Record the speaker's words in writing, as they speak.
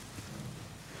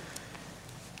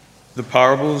The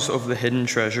parables of the hidden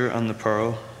treasure and the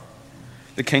pearl.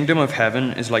 The kingdom of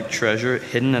heaven is like treasure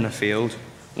hidden in a field.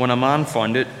 When a man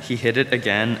found it, he hid it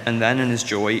again, and then in his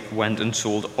joy went and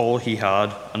sold all he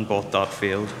had and bought that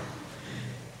field.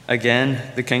 Again,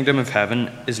 the kingdom of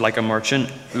heaven is like a merchant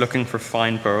looking for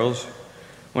fine pearls.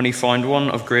 When he found one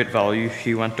of great value,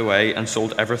 he went away and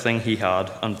sold everything he had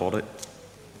and bought it.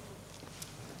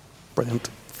 Brilliant.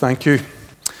 Thank you.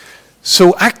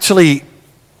 So actually,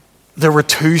 there were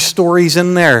two stories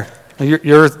in there.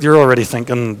 You're already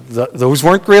thinking that those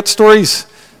weren't great stories.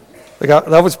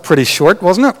 That was pretty short,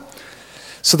 wasn't it?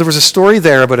 So there was a story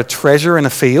there about a treasure in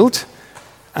a field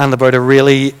and about a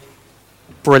really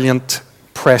brilliant,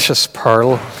 precious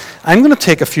pearl. I'm going to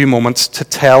take a few moments to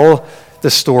tell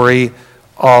the story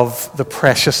of the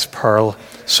precious pearl.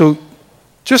 So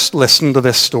just listen to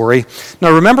this story.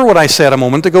 Now remember what I said a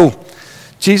moment ago.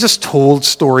 Jesus told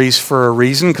stories for a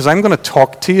reason, because I'm going to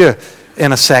talk to you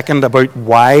in a second about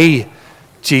why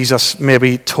Jesus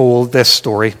maybe told this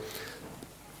story.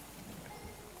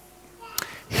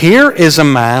 Here is a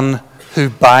man who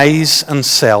buys and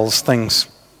sells things.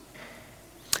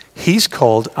 He's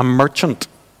called a merchant.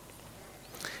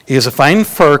 He has a fine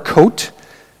fur coat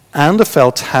and a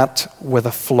felt hat with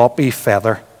a floppy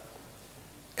feather.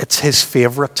 It's his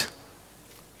favorite.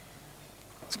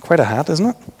 It's quite a hat, isn't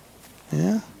it?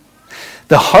 Yeah.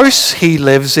 The house he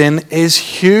lives in is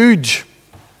huge.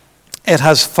 It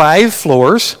has 5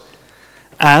 floors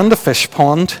and a fish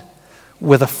pond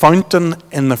with a fountain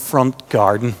in the front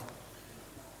garden.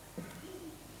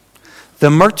 The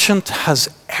merchant has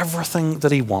everything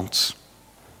that he wants.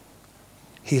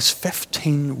 He has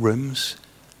 15 rooms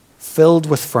filled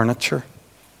with furniture.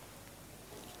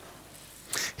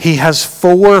 He has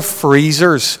 4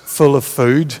 freezers full of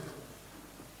food.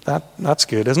 That's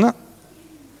good, isn't it?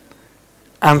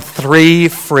 And 3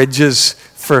 fridges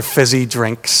for fizzy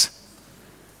drinks.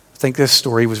 I think this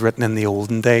story was written in the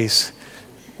olden days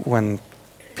when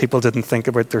people didn't think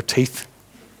about their teeth.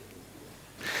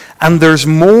 And there's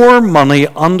more money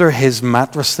under his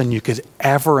mattress than you could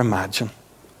ever imagine.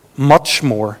 Much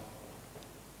more.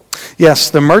 Yes,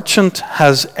 the merchant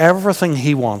has everything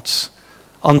he wants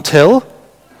until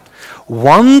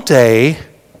one day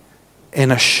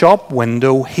in a shop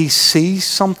window he sees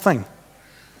something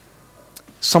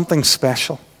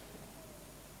special.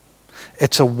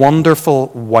 It's a wonderful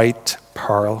white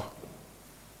pearl.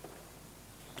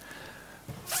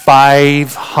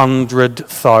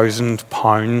 500,000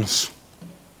 pounds,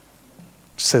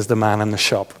 says the man in the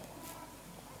shop.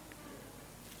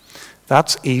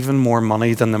 That's even more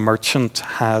money than the merchant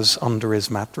has under his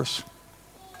mattress.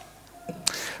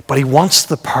 But he wants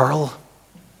the pearl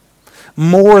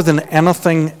more than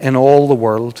anything in all the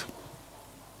world.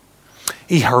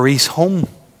 He hurries home.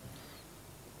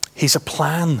 He's a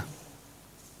plan.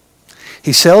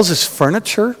 He sells his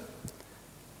furniture,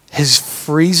 his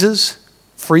freezers,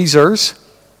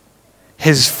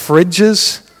 his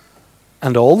fridges,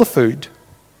 and all the food.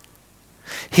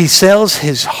 He sells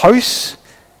his house,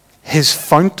 his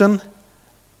fountain,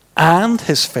 and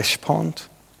his fish pond.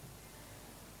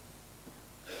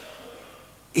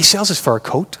 He sells his fur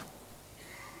coat.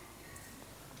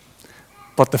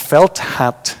 But the felt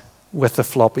hat with the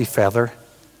floppy feather,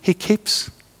 he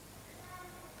keeps.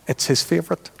 It's his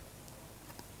favorite.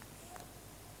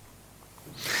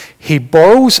 He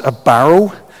borrows a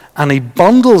barrow and he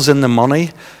bundles in the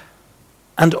money,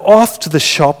 and off to the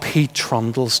shop he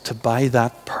trundles to buy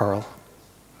that pearl.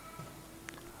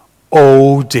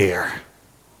 Oh dear.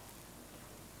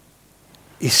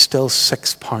 He's still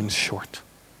 £6 short.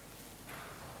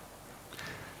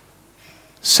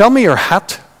 Sell me your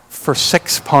hat for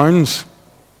 £6,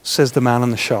 says the man in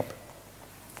the shop.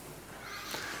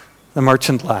 The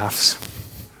merchant laughs,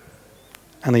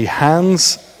 and he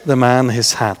hands the man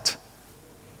his hat,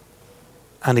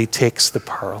 and he takes the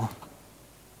pearl.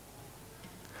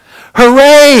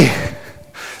 Hooray!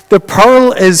 The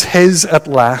pearl is his at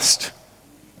last.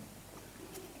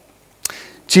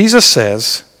 Jesus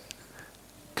says,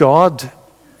 God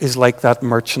is like that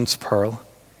merchant's pearl.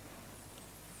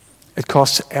 It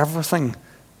costs everything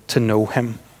to know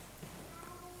him.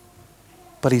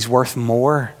 But he's worth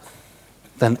more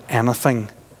than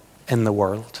anything in the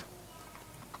world.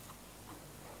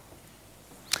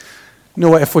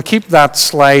 Noah, if we keep that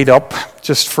slide up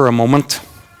just for a moment.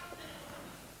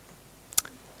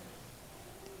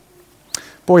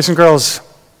 Boys and girls,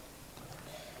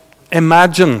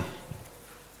 imagine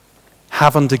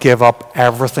having to give up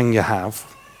everything you have.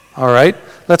 All right?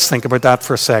 Let's think about that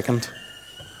for a second.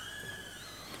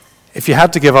 If you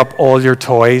had to give up all your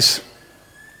toys,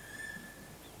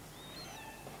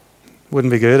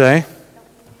 wouldn't be good, eh?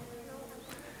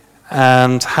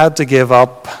 and had to give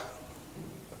up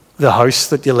the house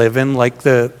that you live in like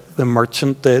the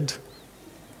merchant did,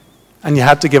 and you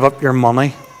had to give up your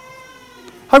money,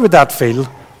 how would that feel?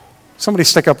 Somebody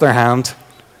stick up their hand.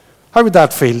 How would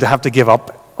that feel to have to give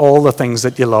up all the things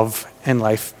that you love in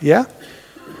life? Yeah?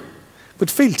 It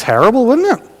would feel terrible,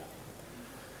 wouldn't it?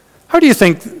 How do you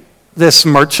think this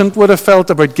merchant would have felt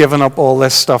about giving up all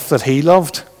this stuff that he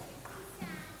loved?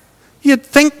 You'd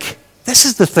think, this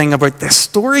is the thing about this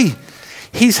story.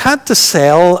 He's had to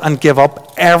sell and give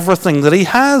up everything that he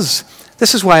has.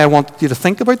 This is why I want you to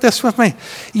think about this with me.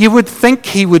 You would think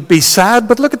he would be sad,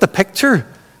 but look at the picture.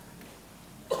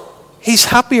 He's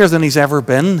happier than he's ever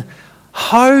been.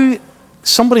 How,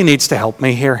 somebody needs to help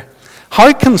me here.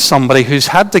 How can somebody who's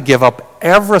had to give up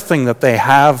everything that they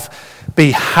have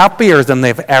be happier than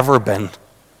they've ever been?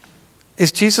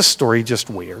 Is Jesus' story just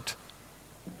weird?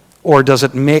 Or does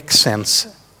it make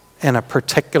sense in a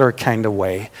particular kind of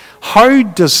way? How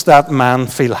does that man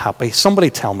feel happy? Somebody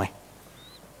tell me.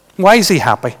 Why is he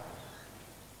happy?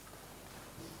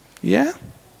 Yeah?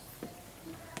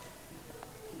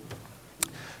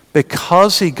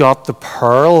 Because he got the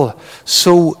pearl.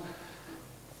 So,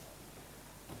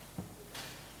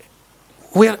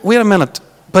 wait a minute.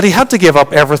 But he had to give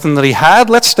up everything that he had.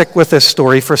 Let's stick with this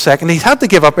story for a second. He had to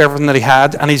give up everything that he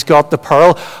had, and he's got the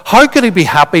pearl. How could he be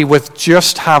happy with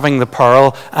just having the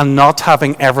pearl and not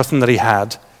having everything that he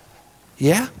had?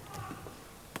 Yeah?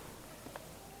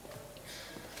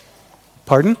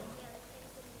 Pardon?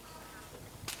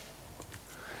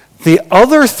 The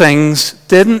other things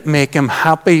didn't make him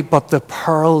happy, but the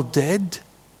pearl did.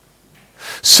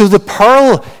 So the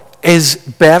pearl is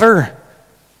better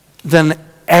than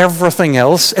everything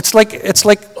else. It's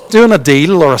like doing a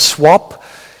deal or a swap.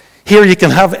 Here you can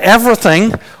have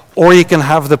everything, or you can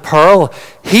have the pearl.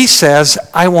 He says,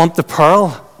 I want the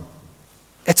pearl.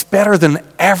 It's better than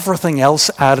everything else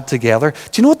added together.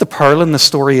 Do you know what the pearl in the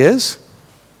story is?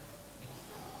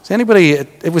 Is anybody,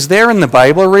 it was there in the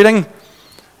Bible reading.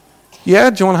 Yeah,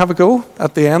 do you want to have a go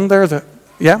at the end there?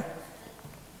 Yeah?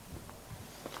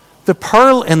 The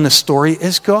pearl in the story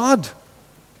is God.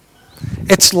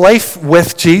 It's life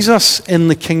with Jesus in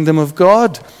the kingdom of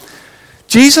God.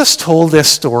 Jesus told this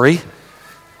story.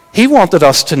 He wanted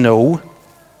us to know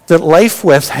that life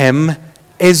with him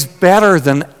is better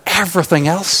than everything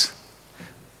else.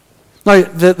 Now,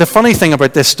 the funny thing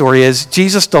about this story is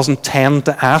Jesus doesn't tend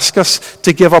to ask us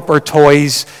to give up our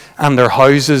toys and our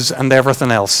houses and everything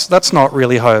else. That's not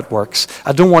really how it works.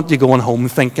 I don't want you going home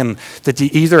thinking that you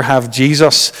either have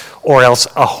Jesus or else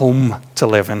a home to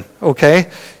live in, okay?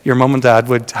 Your mum and dad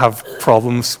would have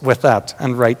problems with that,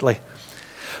 and rightly.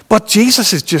 But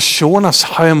Jesus is just showing us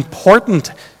how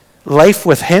important life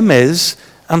with him is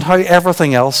and how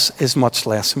everything else is much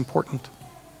less important.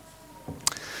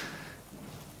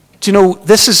 Do you know,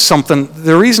 this is something,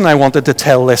 the reason I wanted to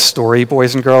tell this story,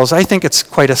 boys and girls, I think it's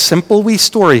quite a simple wee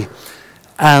story.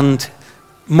 And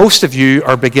most of you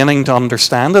are beginning to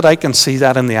understand it. I can see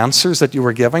that in the answers that you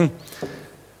were giving.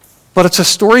 But it's a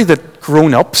story that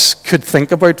grown-ups could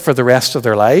think about for the rest of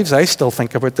their lives. I still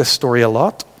think about this story a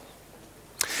lot.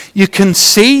 You can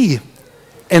see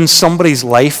in somebody's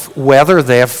life whether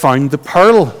they have found the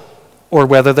pearl or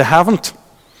whether they haven't.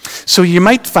 So you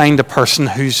might find a person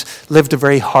who's lived a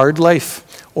very hard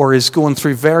life or is going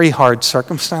through very hard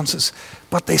circumstances,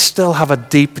 but they still have a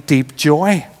deep, deep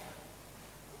joy.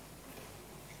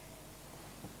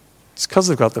 It's because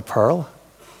they've got the pearl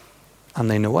and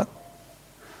they know it.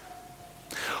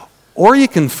 Or you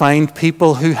can find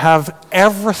people who have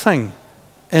everything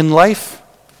in life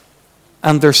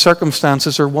and their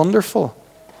circumstances are wonderful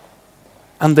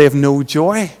and they have no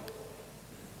joy.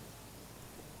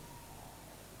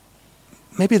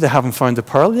 Maybe they haven't found the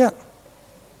pearl yet.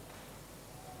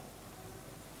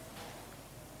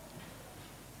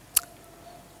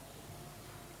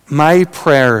 My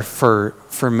prayer for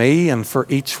me and for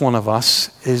each one of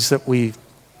us is that we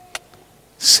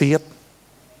see it,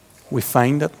 we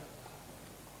find it,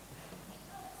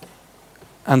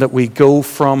 and that we go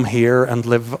from here and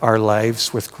live our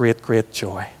lives with great, great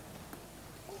joy.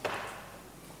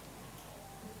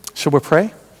 Shall we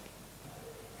pray?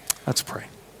 Let's pray.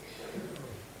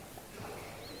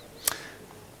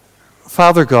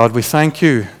 Father God, we thank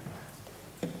you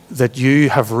that you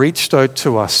have reached out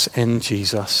to us in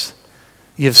Jesus.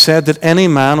 You've said that any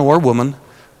man or woman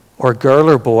or girl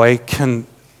or boy can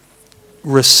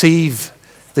receive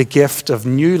the gift of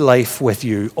new life with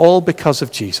you, all because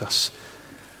of Jesus.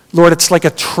 Lord, it's like a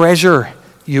treasure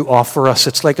you offer us.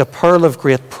 It's like a pearl of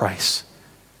great price.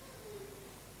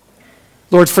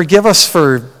 Lord, forgive us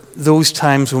for those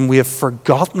times when we have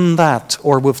forgotten that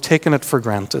or we've taken it for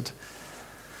granted.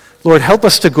 Lord, help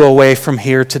us to go away from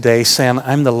here today saying,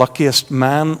 I'm the luckiest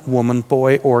man, woman,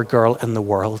 boy, or girl in the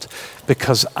world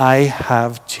because I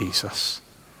have Jesus.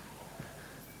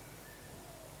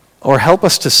 Or help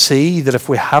us to see that if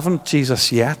we haven't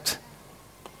Jesus yet,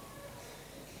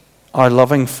 our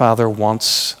loving Father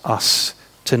wants us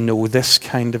to know this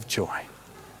kind of joy.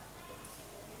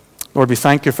 Lord, we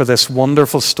thank you for this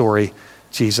wonderful story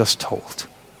Jesus told.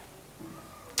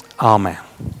 Amen.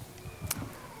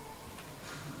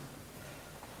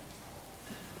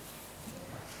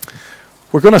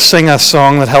 We're going to sing a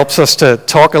song that helps us to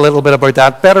talk a little bit about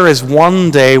that. Better is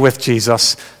one day with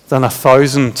Jesus than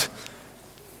 1,000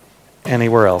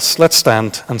 anywhere else. Let's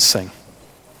stand and sing.